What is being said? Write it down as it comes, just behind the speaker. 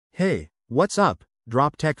Hey, what's up,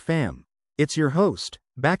 Drop Tech fam? It's your host,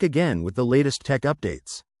 back again with the latest tech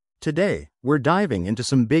updates. Today, we're diving into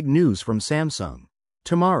some big news from Samsung.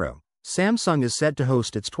 Tomorrow, Samsung is set to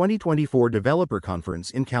host its 2024 Developer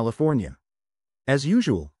Conference in California. As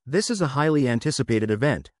usual, this is a highly anticipated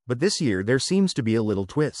event, but this year there seems to be a little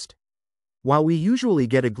twist. While we usually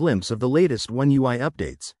get a glimpse of the latest One UI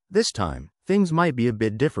updates, this time, things might be a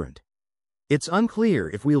bit different. It's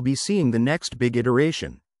unclear if we'll be seeing the next big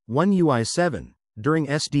iteration, One UI 7, during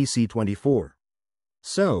SDC 24.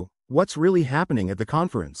 So, what's really happening at the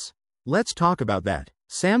conference? Let's talk about that.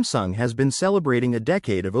 Samsung has been celebrating a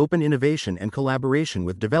decade of open innovation and collaboration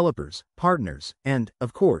with developers, partners, and,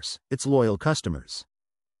 of course, its loyal customers.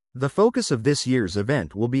 The focus of this year's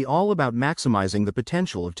event will be all about maximizing the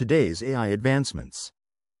potential of today's AI advancements.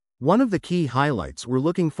 One of the key highlights we're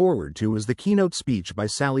looking forward to is the keynote speech by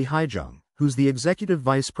Sally Haijong, who's the Executive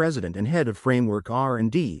Vice President and Head of Framework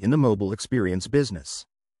R&D in the mobile experience business.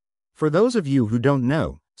 For those of you who don't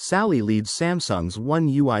know, Sally leads Samsung's One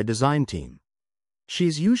UI design team.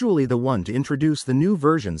 She's usually the one to introduce the new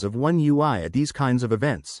versions of One UI at these kinds of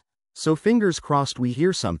events, so fingers crossed we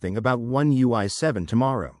hear something about One UI 7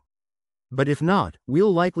 tomorrow. But if not,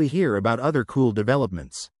 we'll likely hear about other cool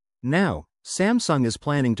developments. Now, Samsung is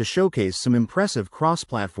planning to showcase some impressive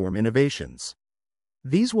cross-platform innovations.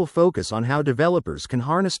 These will focus on how developers can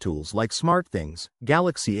harness tools like SmartThings,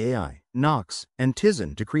 Galaxy AI, Knox, and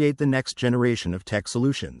Tizen to create the next generation of tech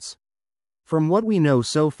solutions. From what we know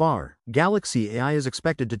so far, Galaxy AI is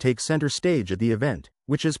expected to take center stage at the event,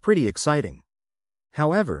 which is pretty exciting.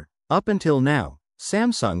 However, up until now,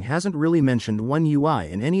 Samsung hasn't really mentioned One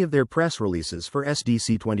UI in any of their press releases for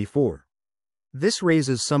SDC 24. This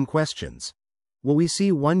raises some questions. Will we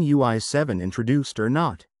see One UI 7 introduced or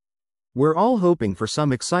not? We're all hoping for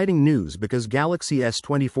some exciting news because Galaxy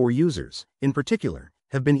S24 users, in particular,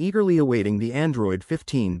 have been eagerly awaiting the Android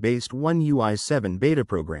 15-based One UI 7 beta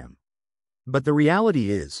program. But the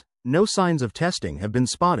reality is, no signs of testing have been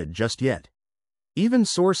spotted just yet. Even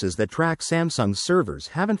sources that track Samsung's servers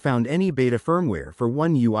haven't found any beta firmware for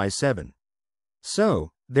One UI 7.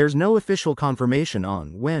 So, there's no official confirmation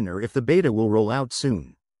on when or if the beta will roll out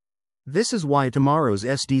soon. This is why tomorrow's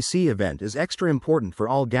SDC event is extra important for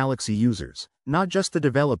all Galaxy users, not just the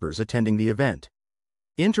developers attending the event.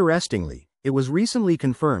 Interestingly, it was recently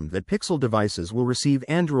confirmed that Pixel devices will receive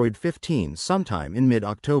Android 15 sometime in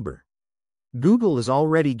mid-October. Google is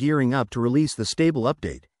already gearing up to release the stable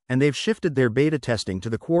update, and they've shifted their beta testing to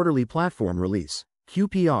the quarterly platform release,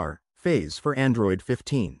 QPR, phase for Android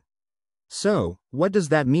 15. So, what does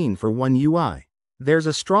that mean for One UI? There's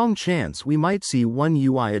a strong chance we might see One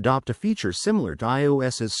UI adopt a feature similar to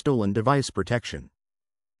iOS's stolen device protection.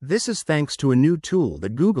 This is thanks to a new tool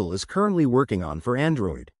that Google is currently working on for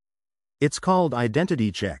Android. It's called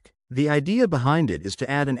Identity Check. The idea behind it is to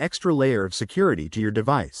add an extra layer of security to your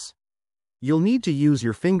device. You'll need to use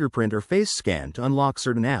your fingerprint or face scan to unlock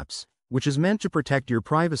certain apps, which is meant to protect your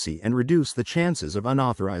privacy and reduce the chances of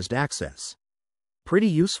unauthorized access. Pretty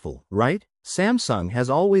useful, right? Samsung has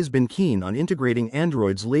always been keen on integrating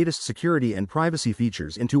Android's latest security and privacy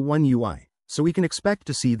features into One UI, so we can expect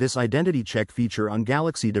to see this identity check feature on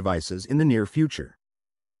Galaxy devices in the near future.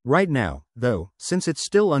 Right now, though, since it's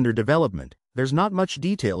still under development, there's not much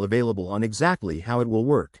detail available on exactly how it will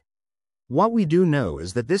work. What we do know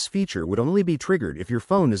is that this feature would only be triggered if your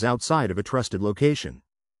phone is outside of a trusted location.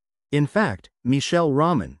 In fact, Michelle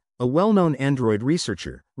Rahman, a well-known Android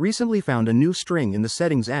researcher, recently found a new string in the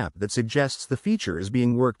Settings app that suggests the feature is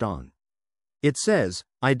being worked on. It says,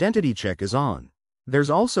 "Identity check is on."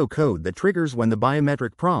 There's also code that triggers when the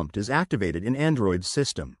biometric prompt is activated in Android's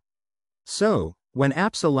system. So, when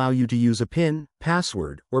apps allow you to use a PIN,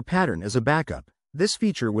 password, or pattern as a backup, this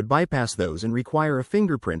feature would bypass those and require a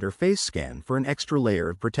fingerprint or face scan for an extra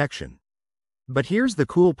layer of protection. But here's the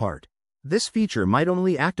cool part. This feature might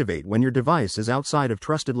only activate when your device is outside of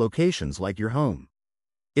trusted locations like your home.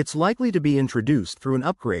 It's likely to be introduced through an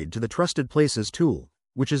upgrade to the Trusted Places tool,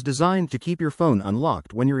 which is designed to keep your phone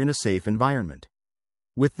unlocked when you're in a safe environment.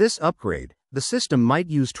 With this upgrade, the system might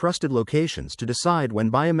use trusted locations to decide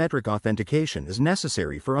when biometric authentication is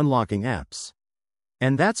necessary for unlocking apps.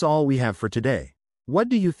 And that's all we have for today. What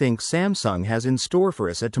do you think Samsung has in store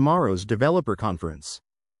for us at tomorrow's developer conference?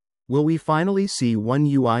 Will we finally see One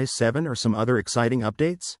UI 7 or some other exciting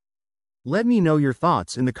updates? Let me know your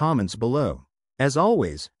thoughts in the comments below. As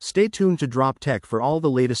always, stay tuned to Drop Tech for all the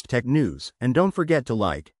latest tech news, and don't forget to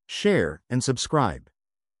like, share, and subscribe.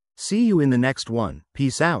 See you in the next one.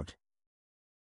 Peace out.